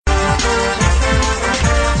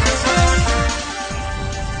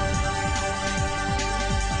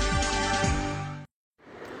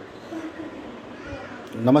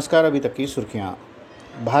नमस्कार। अभी तक की सुर्खियां।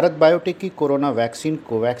 भारत बायोटेक की कोरोना वैक्सीन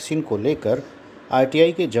कोवैक्सीन को लेकर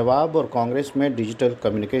आरटीआई के जवाब और कांग्रेस में डिजिटल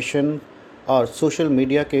कम्युनिकेशन और सोशल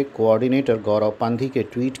मीडिया के कोऑर्डिनेटर गौरव पंधी के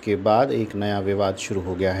ट्वीट के बाद एक नया विवाद शुरू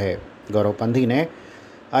हो गया है। गौरव पंधी ने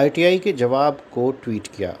आरटीआई के जवाब को ट्वीट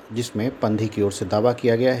किया, जिसमें पंधी की ओर से दावा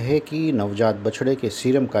किया गया है कि नवजात बछड़े के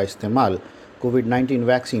सीरम का इस्तेमाल कोविड-19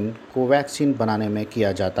 वैक्सीन कोवैक्सीन बनाने में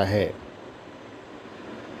किया जाता है।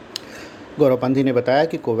 गौरव पंधी ने बताया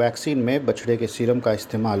कि कोवैक्सीन में बछड़े के सीरम का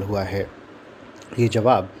इस्तेमाल हुआ है। ये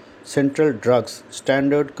जवाब central drugs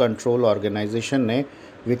standard control organisation ने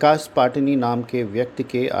विकास पाटिनी नाम के व्यक्ति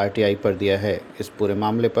के आरटीआई पर दिया है। इस पूरे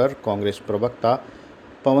मामले पर कांग्रेस प्रवक्ता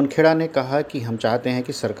पवन खेड़ा ने कहा कि हम चाहते हैं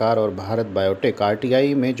कि सरकार और भारत बायोटेक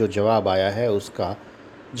आरटीआई में जो जवाब आया है उसका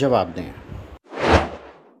जवाब दें।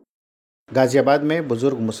 गाजियाबाद में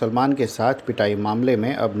बुजुर्ग मुसलमान के साथ पिटाई मामले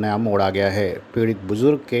में अब नया मोड़ आ गया है। पीड़ित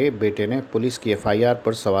बुजुर्ग के बेटे ने पुलिस की एफआईआर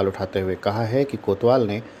पर सवाल उठाते हुए कहा है कि कोतवाल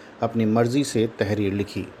ने अपनी मर्जी से तहरीर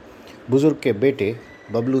लिखी। बुजुर्ग के बेटे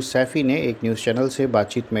बबलू सैफी ने एक न्यूज़ चैनल से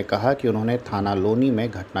बातचीत में कहा कि उन्होंने थाना लोनी में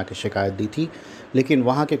घटना की शिकायत दी थी, लेकिन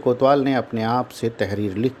वहां के कोतवाल ने अपने आप से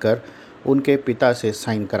तहरीर लिखकर उनके पिता से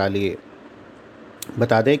साइन करा लिए।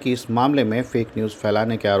 बता दें कि इस मामले में फेक न्यूज़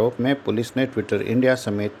फैलाने के आरोप में पुलिस ने ट्विटर इंडिया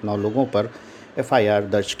समेत 9 लोगों पर एफआईआर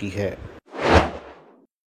दर्ज की है।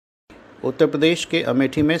 उत्तर प्रदेश के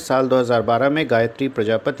अमेठी में साल 2012 में गायत्री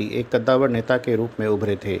प्रजापति एक कद्दावर नेता के रूप में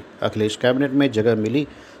उभरे थे। अखिलेश कैबिनेट में जगह मिली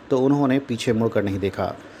तो उन्होंने पीछे मुड़कर नहीं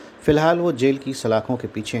देखा। फिलहाल वो जेल की सलाखों के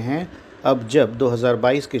पीछे हैं। अब जब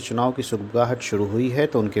 2022 के चुनाव की सुगबुगाहट शुरू हुई है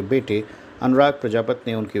तो उनके बेटे अनुराग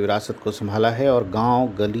प्रजापति ने उनकी विरासत को संभाला है और गांव,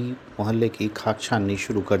 गली, मोहल्ले की खाक छाननी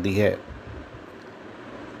शुरू कर दी है।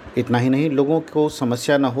 इतना ही नहीं, लोगों को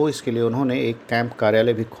समस्या न हो इसके लिए उन्होंने एक कैंप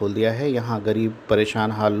कार्यालय भी खोल दिया है। यहां गरीब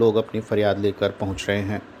परेशान हाल लोग अपनी फरियाद लेकर पहुंच रहे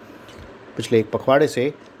हैं। पिछले एक पखवाड़े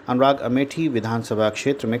से अनुराग अमेठी विधानसभा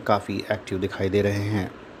क्षेत्र में काफ़ी एक्टिव दिखाई दे रहे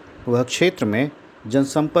हैं। वह क्षेत्र में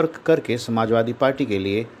जनसंपर्क करके समाजवादी पार्टी के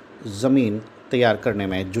लिए ज़मीन तैयार करने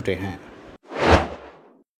में जुटे हैं।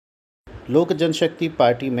 लोक जनशक्ति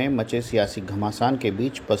पार्टी में मचे सियासी घमासान के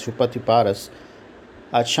बीच पशुपति पारस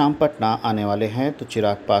आज शाम पटना आने वाले हैं, तो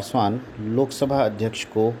चिराग पासवान लोकसभा अध्यक्ष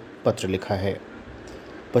को पत्र लिखा है।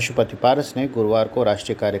 पशुपति पारस ने गुरुवार को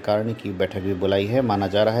राष्ट्रीय कार्यकारिणी की बैठक भी बुलाई है। माना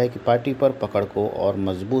जा रहा है कि पार्टी पर पकड़ को और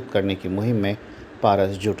मजबूत करने की मुहिम में पारस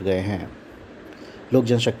जुट गए हैं। लोक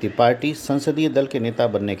जनशक्ति पार्टी संसदीय दल के नेता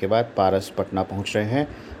बनने के बाद पारस पटना पहुंच रहे हैं।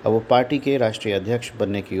 अब वो पार्टी के राष्ट्रीय अध्यक्ष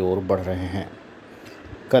बनने की ओर बढ़ रहे हैं।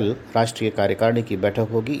 कल राष्ट्रीय कार्यकारिणी की बैठक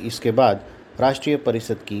होगी। इसके बाद राष्ट्रीय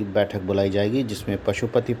परिषद की बैठक बुलाई जाएगी, जिसमें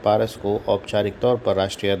पशुपति पारस को औपचारिक तौर पर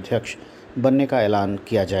राष्ट्रीय अध्यक्ष बनने का ऐलान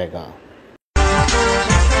किया जाएगा।